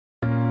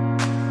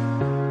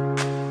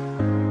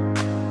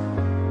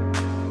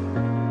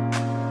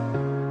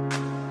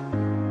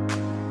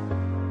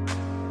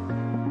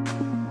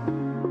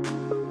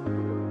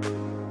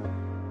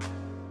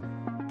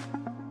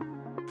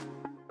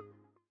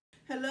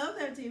Hello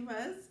there,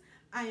 divas.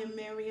 I am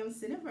me-Muriam,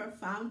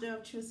 founder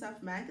of True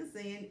Self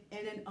Magazine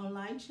and an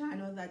online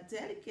channel that's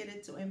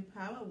dedicated to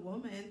empower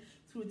women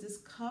through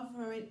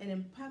discovering an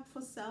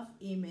impactful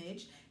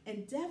self-image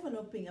and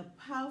developing a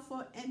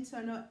powerful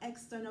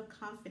internal-external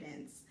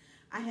confidence.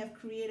 I have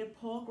created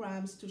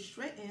programs to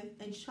strengthen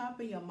and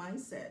sharpen your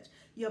mindset,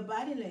 your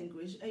body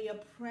language, and your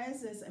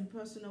presence and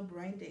personal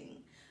branding.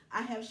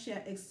 I have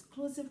shared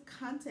exclusive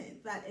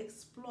content that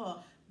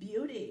explore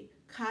beauty,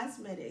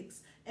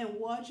 cosmetics, and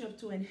wardrobe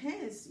to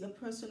enhance your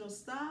personal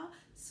style,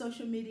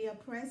 social media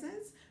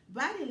presence,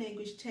 body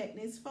language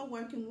techniques for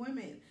working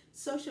women,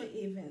 social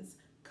events,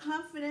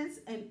 confidence,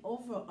 and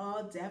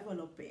overall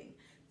developing.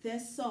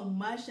 There's so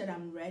much that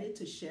I'm ready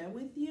to share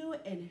with you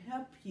and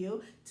help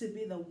you to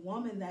be the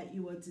woman that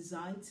you were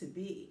designed to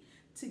be.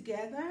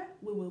 Together,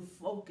 we will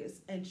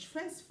focus and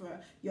transfer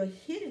your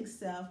hidden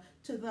self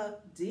to the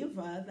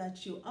diva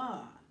that you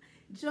are.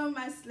 Join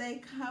my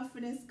Slay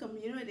Confidence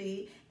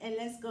community and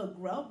let's go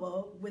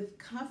global with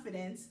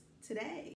confidence today.